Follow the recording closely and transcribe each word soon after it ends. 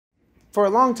for a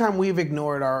long time we've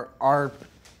ignored our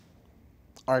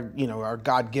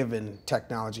God-given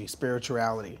technology,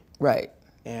 spirituality. Right.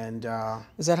 And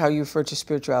is that how you refer to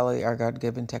spirituality, our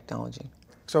God-given technology?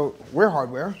 So we're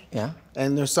hardware. Yeah.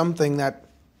 And there's something that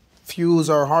fuels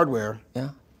our hardware. Yeah.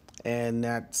 And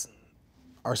that's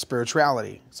our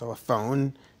spirituality. So a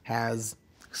phone has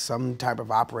some type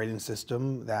of operating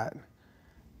system that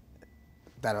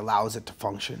allows it to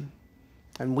function.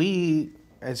 And we,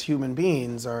 as human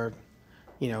beings, are,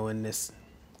 in this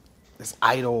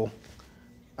idle,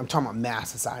 I'm talking about mass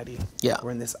society. Yeah.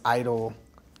 We're in this idle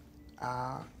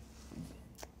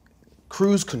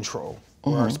cruise control,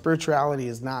 where our spirituality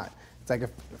is not. It's like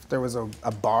if there was a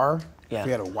bar, if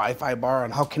we had a Wi-Fi bar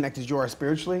on how connected you are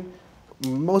spiritually,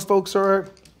 most folks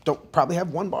don't probably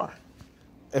have one bar,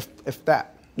 if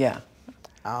that. Yeah.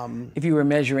 If you were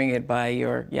measuring it by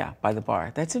by the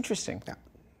bar. That's interesting. Yeah.